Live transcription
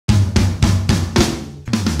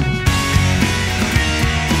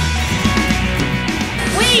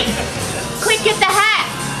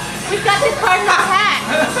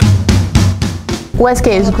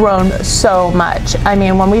Westgate has grown so much. I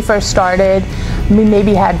mean, when we first started, we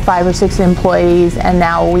maybe had 5 or 6 employees, and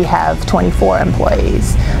now we have 24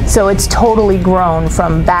 employees. So it's totally grown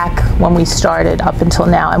from back when we started up until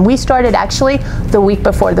now. And we started actually the week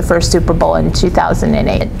before the first Super Bowl in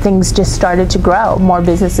 2008. Things just started to grow. More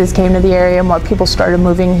businesses came to the area, more people started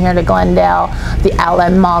moving here to Glendale. The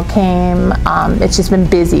outlet mall came. It's just been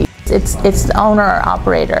busy. It's the owner or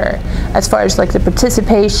operator. As far as like the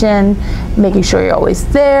participation, making sure you're always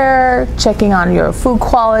there, checking on your food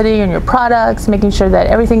quality and your products, making sure that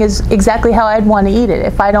everything is exactly how I'd want to eat it.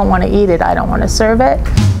 If I don't want to eat it, I don't want to serve it.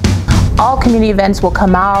 All community events will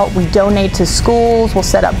come out. We donate to schools, we'll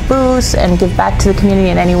set up booths and give back to the community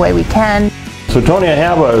in any way we can. So Tony, I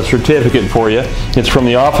have a certificate for you. It's from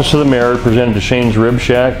the Office of the Mayor, presented to Shane's Rib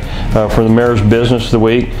Shack for the Mayor's Business of the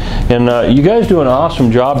Week. And you guys do an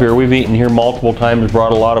awesome job here. We've eaten here multiple times,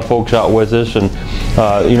 brought a lot of folks out with us, and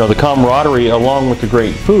you know, the camaraderie along with the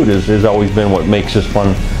great food has always been what makes this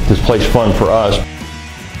place fun for us.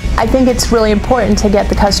 I think it's really important to get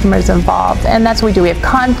the customers involved, and that's what we do. We have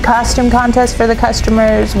costume contests for the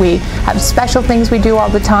customers. We have special things we do all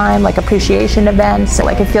the time, like appreciation events.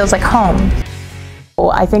 Like, it feels like home.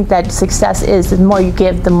 I think that success is the more you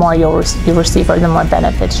give, the more you'll receive, or the more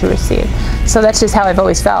benefits you receive. So that's just how I've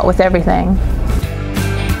always felt with everything.